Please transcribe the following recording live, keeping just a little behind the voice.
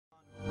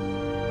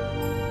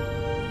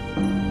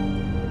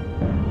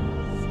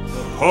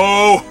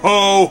Ho,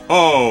 ho,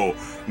 ho!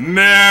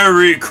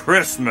 Merry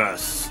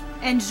Christmas!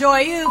 Enjoy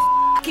you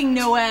f***ing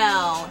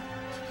Noel!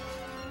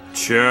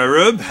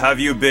 Cherub, have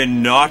you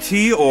been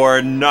naughty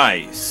or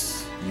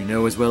nice? You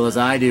know as well as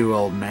I do,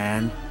 old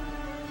man.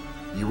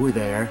 You were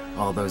there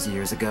all those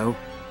years ago.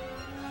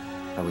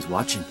 I was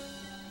watching,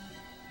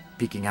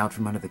 peeking out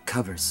from under the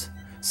covers,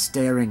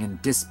 staring in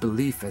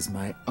disbelief as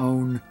my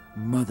own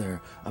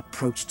mother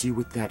approached you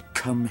with that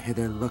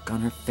come-hither look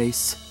on her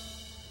face.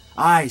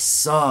 I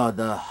saw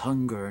the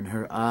hunger in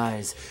her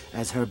eyes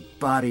as her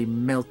body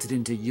melted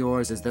into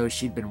yours as though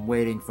she'd been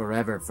waiting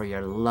forever for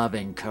your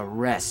loving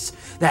caress.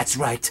 That's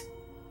right.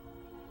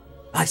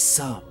 I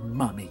saw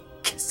Mommy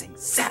kissing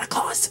Santa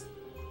Claus.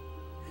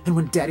 And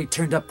when Daddy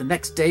turned up the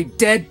next day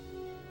dead,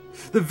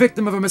 the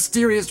victim of a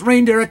mysterious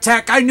reindeer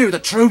attack, I knew the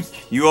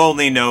truth. You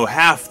only know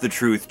half the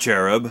truth,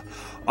 Cherub.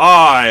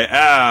 I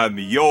am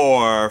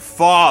your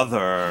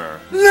father.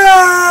 No!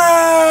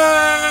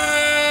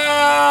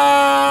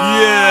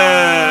 Yeah!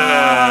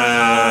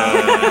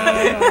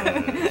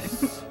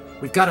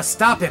 We've got to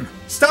stop him.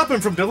 Stop him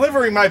from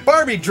delivering my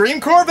Barbie dream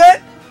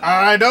Corvette?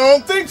 I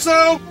don't think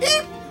so.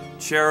 Eep.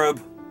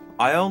 Cherub,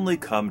 I only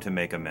come to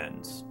make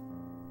amends.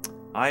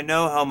 I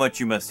know how much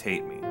you must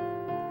hate me,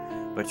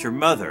 but your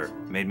mother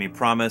made me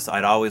promise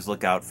I'd always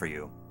look out for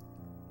you.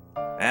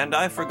 And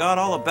I forgot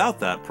all about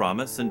that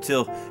promise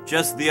until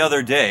just the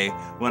other day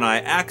when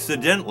I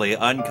accidentally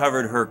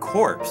uncovered her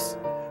corpse,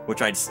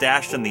 which I'd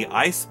stashed in the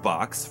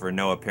icebox for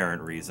no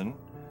apparent reason.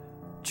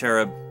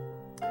 Cherub,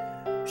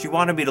 she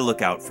wanted me to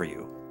look out for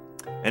you.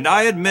 And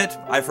I admit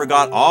I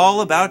forgot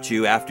all about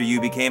you after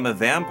you became a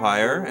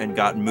vampire and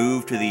got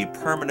moved to the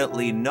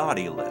permanently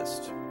naughty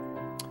list.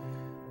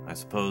 I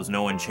suppose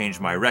no one changed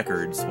my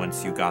records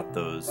once you got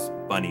those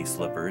bunny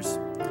slippers.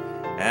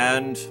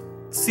 And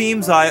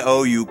seems I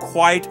owe you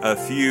quite a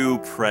few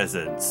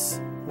presents.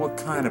 What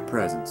kind of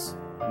presents?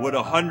 Would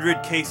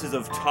 100 cases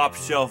of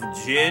top-shelf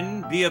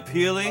gin be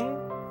appealing?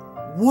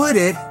 Would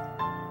it?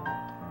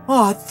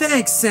 Aw,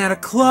 thanks, Santa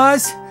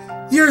Claus!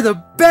 You're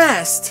the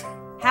best!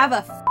 Have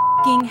a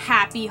f***ing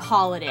happy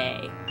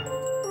holiday.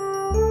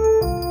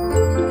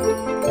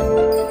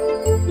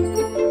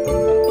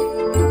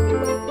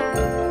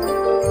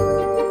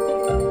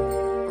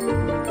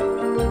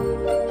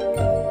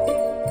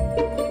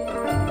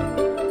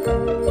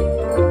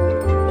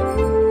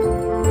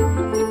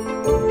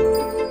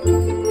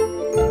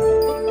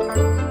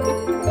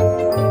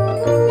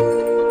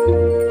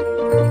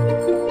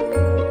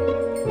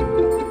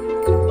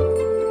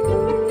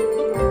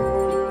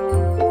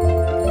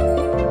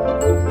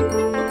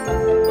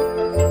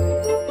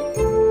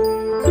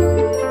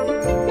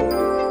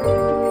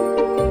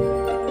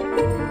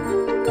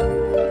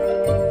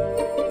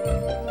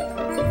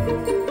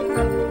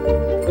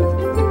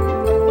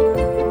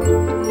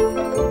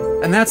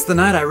 And that's the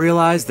night I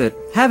realized that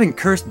having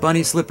cursed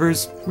bunny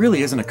slippers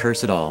really isn't a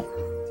curse at all.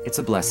 It's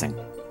a blessing.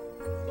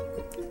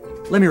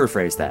 Let me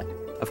rephrase that.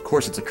 Of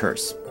course it's a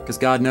curse, because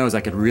God knows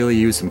I could really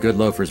use some good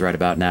loafers right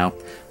about now,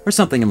 or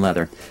something in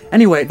leather.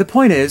 Anyway, the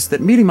point is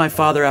that meeting my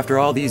father after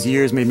all these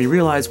years made me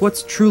realize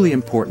what's truly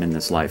important in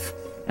this life,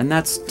 and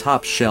that's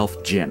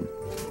top-shelf gin.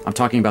 I'm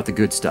talking about the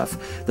good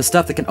stuff. The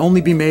stuff that can only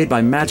be made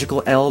by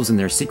magical elves in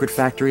their secret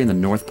factory in the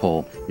North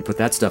Pole. You put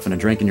that stuff in a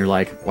drink and you're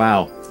like,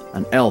 wow,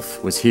 an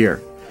elf was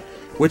here.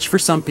 Which for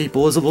some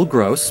people is a little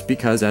gross,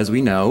 because as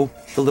we know,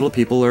 the little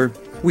people are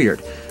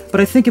weird.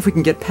 But I think if we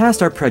can get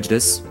past our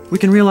prejudice, we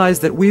can realize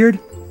that weird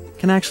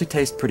can actually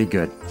taste pretty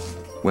good.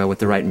 Well, with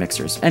the right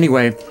mixers.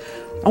 Anyway,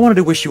 I wanted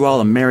to wish you all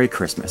a Merry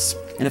Christmas.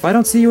 And if I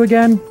don't see you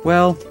again,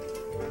 well,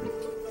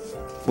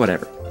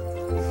 whatever.